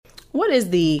what is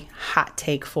the hot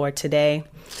take for today?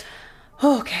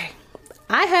 Okay.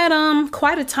 I had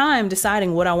quite a time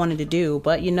deciding what I wanted to do,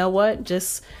 but you know what?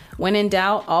 Just when in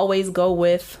doubt, always go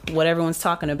with what everyone's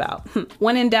talking about.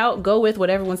 When in doubt, go with what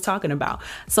everyone's talking about.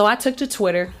 So I took to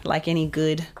Twitter like any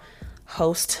good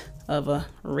host of a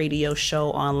radio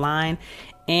show online,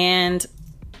 and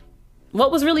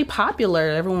what was really popular,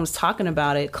 everyone was talking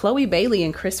about it. Chloe Bailey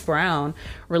and Chris Brown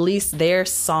released their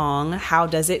song, How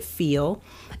Does It Feel?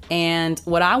 And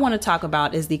what I want to talk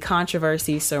about is the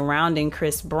controversy surrounding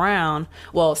Chris Brown,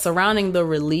 surrounding the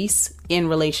release in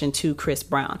relation to Chris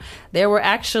Brown. There were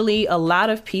actually a lot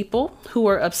of people who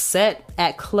were upset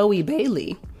at Chloe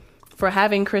Bailey for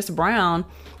having Chris Brown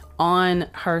on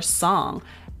her song.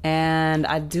 And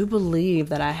I do believe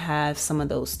that I have some of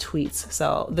those tweets.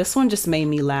 So this one just made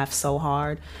me laugh so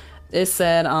hard. It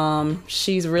said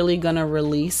she's really gonna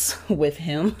release with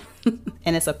him.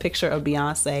 And it's a picture of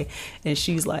Beyonce. And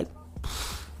she's like,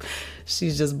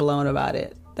 she's just blown about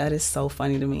it. That is so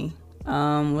funny to me.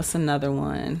 What's another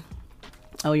one?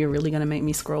 Oh, you're really gonna make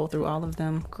me scroll through all of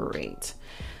them? Great.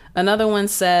 Another one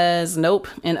says, nope.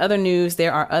 In other news,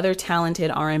 there are other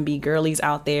talented R&B girlies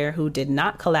out there who did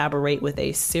not collaborate with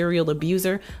a serial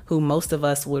abuser who most of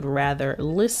us would rather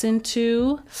listen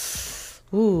to.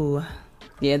 Ooh,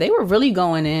 yeah, they were really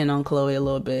going in on Chloe a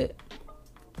little bit.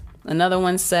 Another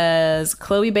one says,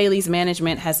 Chloe Bailey's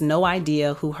management has no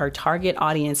idea who her target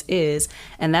audience is,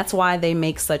 and that's why they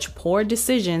make such poor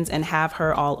decisions and have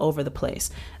her all over the place.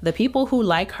 The people who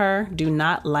like her do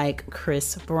not like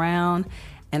Chris Brown.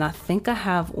 And I think I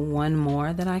have one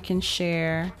more that I can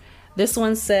share. This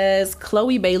one says,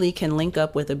 Chloe Bailey can link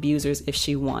up with abusers if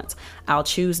she wants. I'll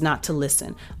choose not to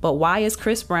listen. But why is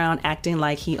Chris Brown acting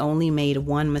like he only made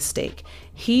one mistake?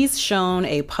 He's shown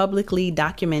a publicly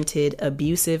documented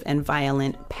abusive and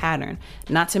violent pattern.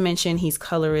 Not to mention he's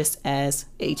colorist as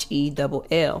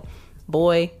HELL.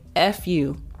 Boy, F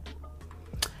you.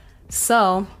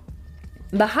 So,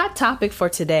 the hot topic for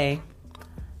today,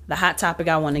 the hot topic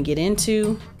I want to get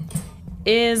into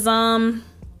is,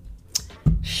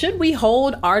 should we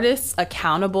hold artists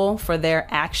accountable for their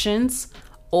actions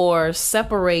or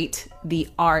separate the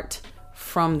art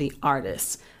from the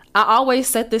artist? I always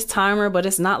set this timer, but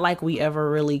it's not like we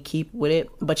ever really keep with it.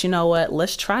 But you know what?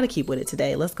 Let's try to keep with it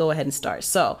today. Let's go ahead and start.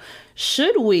 So,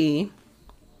 should we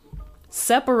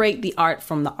separate the art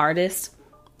from the artist?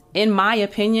 In my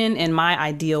opinion, in my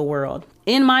ideal world,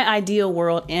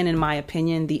 and in my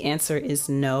opinion, the answer is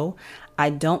no. I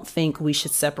don't think we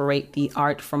should separate the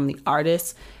art from the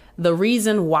artist. The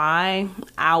reason why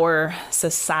our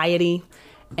society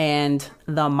and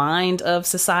the mind of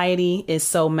society is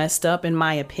so messed up, in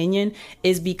my opinion,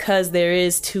 is because there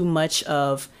is too much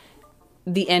of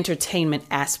the entertainment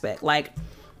aspect. Like,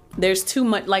 there's too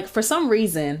much, like, for some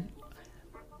reason,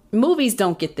 movies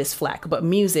don't get this flack, but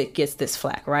music gets this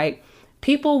flack, right?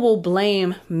 People will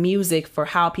blame music for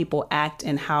how people act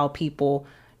and how people,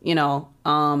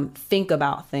 think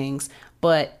about things.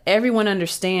 But everyone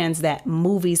understands that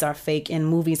movies are fake and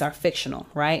movies are fictional,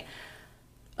 right?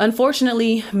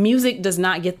 Unfortunately, music does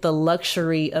not get the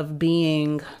luxury of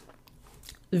being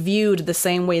viewed the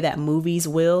same way that movies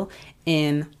will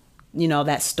in,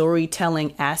 that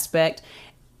storytelling aspect.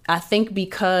 I think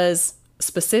because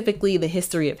specifically the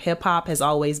history of hip hop has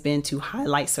always been to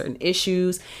highlight certain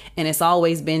issues, and it's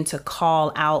always been to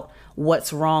call out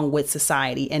what's wrong with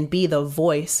society and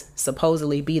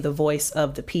supposedly be the voice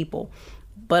of the people.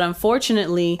 But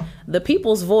unfortunately, the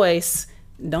people's voice,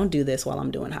 don't do this while I'm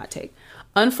doing hot take.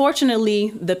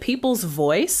 Unfortunately, the people's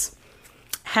voice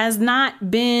has not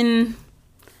really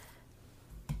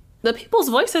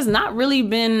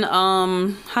been,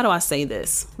 how do I say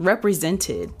this?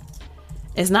 Represented.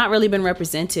 It's not really been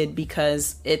represented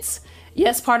because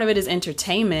yes, part of it is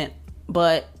entertainment,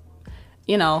 but,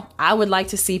 I would like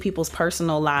to see people's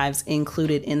personal lives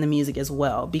included in the music as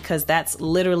well, because that's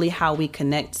literally how we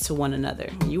connect to one another.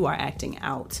 You are acting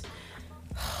out.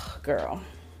 Girl,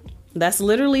 that's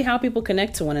literally how people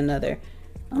connect to one another.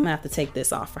 I'm gonna have to take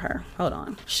this off for her. Hold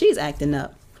on. She's acting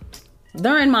up.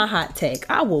 During my hot take,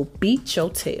 I will beat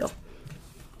your tail.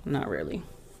 Not really.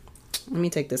 Let me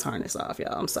take this harness off,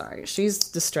 y'all. I'm sorry. She's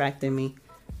distracting me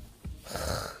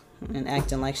and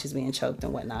acting like she's being choked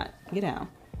and whatnot. Get down.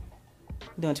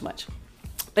 Doing too much.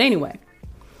 But anyway,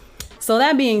 so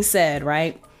that being said,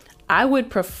 right, I would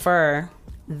prefer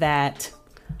that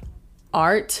the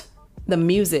art in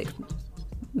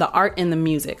the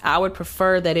music, I would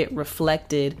prefer that it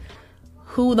reflected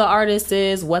who the artist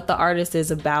is, what the artist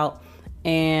is about,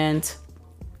 and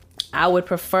I would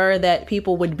prefer that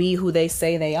people would be who they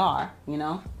say they are,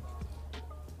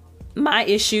 my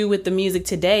issue with the music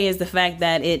today is the fact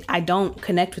that I don't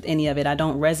connect with any of it. I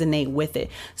don't resonate with it.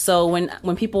 So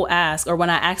when people ask, or when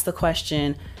I ask the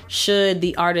question, should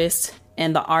the artist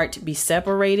and the art be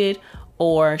separated,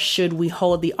 or should we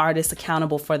hold the artist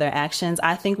accountable for their actions?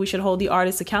 I think we should hold the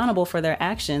artist accountable for their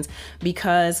actions,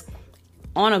 because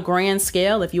on a grand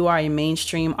scale, if you are a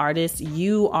mainstream artist,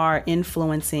 you are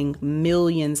influencing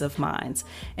millions of minds,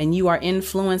 and you are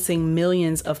influencing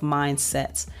millions of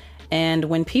mindsets. And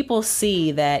when people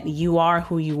see that you are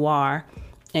who you are,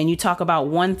 and you talk about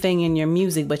one thing in your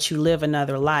music, but you live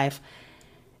another life,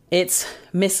 it's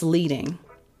misleading.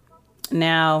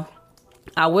 Now,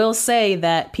 I will say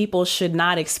that people should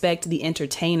not expect the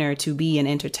entertainer to be an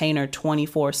entertainer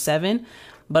 24/7.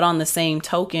 But on the same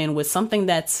token, with something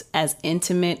that's as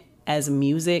intimate as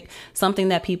music, something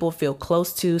that people feel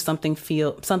close to, something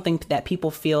that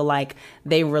people feel like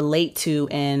they relate to,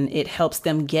 and it helps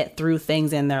them get through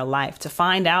things in their life, to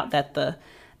find out that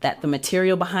the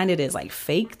material behind it is like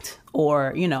faked,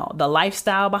 or, you know, the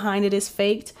lifestyle behind it is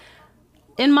faked.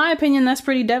 In my opinion, that's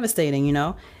pretty devastating. You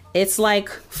know, it's like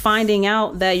finding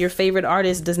out that your favorite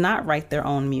artist does not write their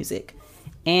own music.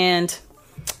 And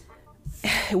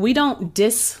we don't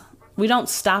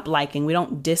stop liking, we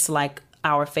don't dislike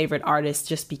our favorite artists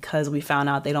just because we found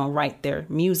out they don't write their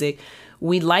music.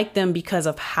 We like them because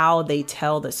of how they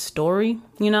tell the story,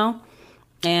 you know?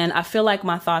 And I feel like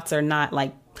my thoughts are not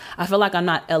like, I feel like I'm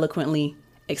not eloquently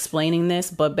explaining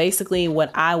this, but basically what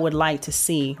I would like to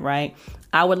see, right?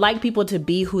 I would like people to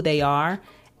be who they are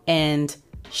and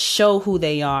show who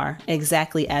they are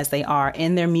exactly as they are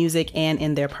in their music and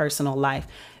in their personal life.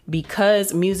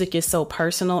 Because music is so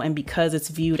personal, and because it's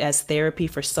viewed as therapy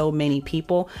for so many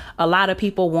people, a lot of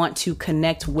people want to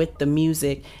connect with the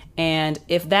music. And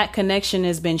if that connection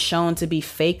has been shown to be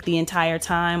fake the entire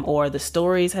time, or the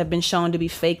stories have been shown to be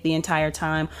fake the entire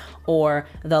time, or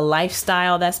the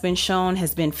lifestyle that's been shown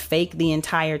has been fake the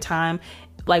entire time,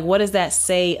 like, what does that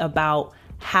say about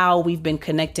how we've been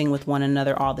connecting with one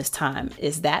another all this time?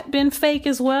 Is that been fake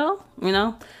as well? You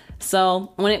know?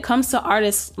 So when it comes to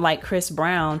artists like Chris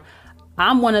Brown,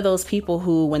 I'm one of those people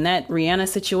who, when that Rihanna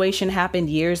situation happened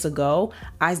years ago,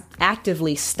 I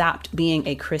actively stopped being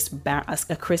a Chris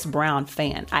Brown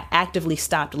fan. I actively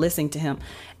stopped listening to him.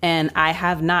 And I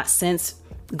have not since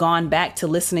gone back to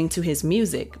listening to his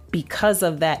music because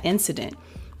of that incident.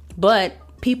 But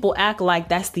people act like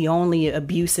that's the only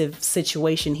abusive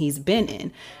situation he's been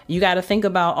in. You got to think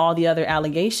about all the other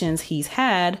allegations he's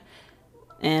had.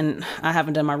 And I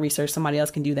haven't done my research. Somebody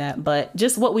else can do that. But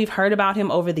just what we've heard about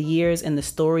him over the years and the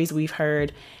stories we've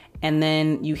heard. And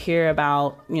then you hear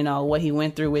about, you know, what he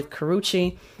went through with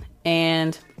Karrueche.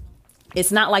 And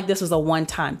it's not like this was a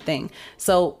one-time thing.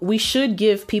 So we should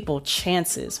give people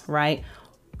chances, right?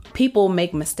 People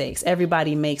make mistakes.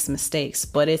 Everybody makes mistakes.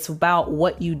 But it's about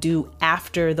what you do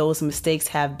after those mistakes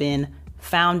have been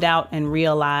found out and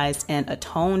realized and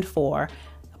atoned for,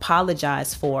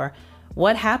 apologized for.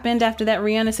 What happened after that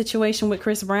Rihanna situation with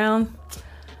Chris Brown?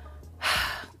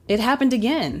 It happened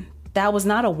again. That was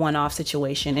not a one-off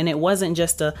situation. And it wasn't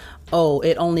just it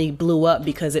only blew up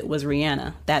because it was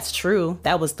Rihanna. That's true.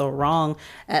 That was the wrong,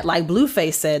 like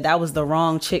Blueface said, that was the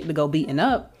wrong chick to go beating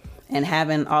up and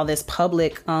having all this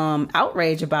public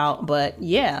outrage about. But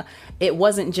yeah, it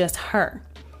wasn't just her.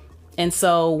 And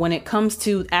so when it comes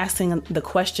to asking the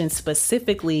question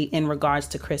specifically in regards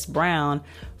to Chris Brown,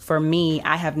 for me,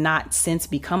 I have not since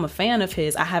become a fan of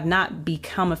his. I have not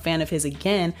become a fan of his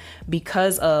again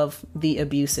because of the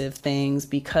abusive things,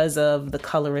 because of the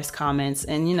colorist comments,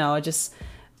 and, you know, just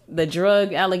the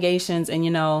drug allegations. And,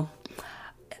 you know,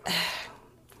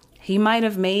 he might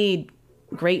have made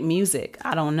great music.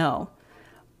 I don't know.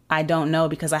 I don't know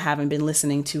because I haven't been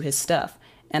listening to his stuff.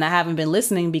 And I haven't been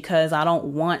listening because I don't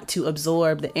want to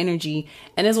absorb the energy.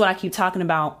 And this is what I keep talking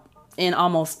about in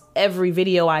almost every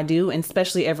video I do, and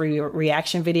especially every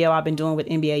reaction video I've been doing with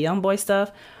NBA YoungBoy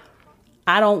stuff.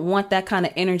 I don't want that kind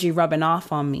of energy rubbing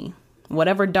off on me.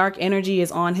 Whatever dark energy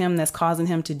is on him that's causing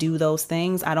him to do those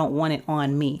things, I don't want it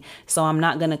on me. So I'm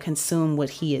not going to consume what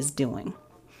he is doing.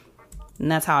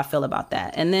 And that's how I feel about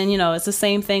that. And then, you know, it's the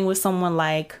same thing with someone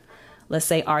like, let's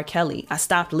say, R. Kelly. I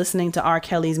stopped listening to R.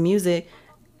 Kelly's music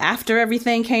after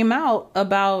everything came out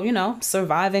about, you know,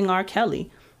 surviving R.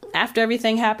 Kelly. After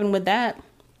everything happened with that,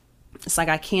 it's like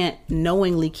I can't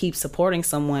knowingly keep supporting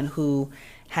someone who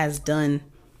has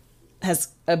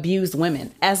abused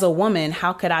women. As a woman,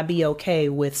 how could I be okay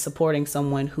with supporting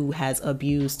someone who has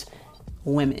abused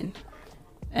women?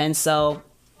 And so,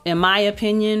 in my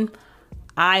opinion,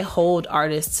 I hold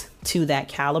artists to that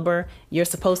caliber. You're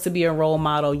supposed to be a role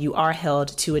model. You are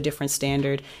held to a different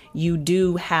standard. You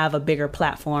do have a bigger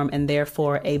platform and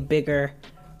therefore a bigger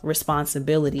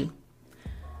responsibility.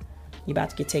 You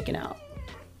about to get taken out.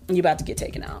 You about to get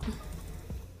taken out.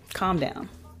 Calm down.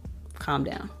 Calm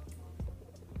down.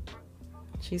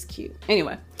 She's cute.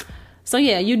 Anyway, so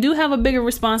yeah, you do have a bigger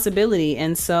responsibility.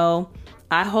 And so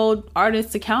I hold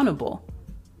artists accountable.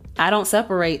 I don't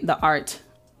separate the art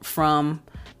from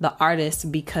the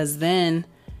artist, because then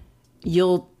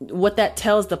what that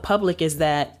tells the public is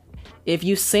that if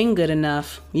you sing good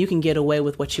enough, you can get away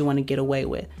with what you want to get away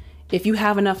with. If you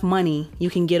have enough money, you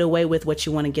can get away with what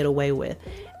you want to get away with.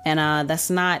 And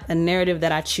that's not a narrative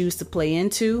that I choose to play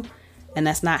into. And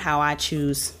that's not how I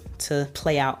choose to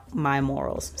play out my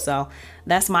morals. So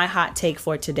that's my hot take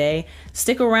for today.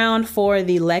 Stick around for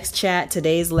the Lex Chat.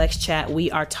 Today's Lex Chat,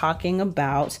 we are talking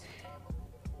about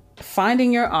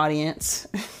finding your audience.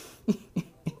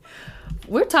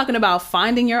 We're talking about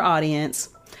finding your audience,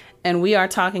 and we are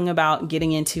talking about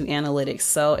getting into analytics.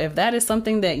 So if that is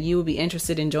something that you would be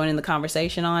interested in joining the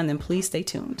conversation on, then please stay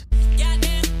tuned.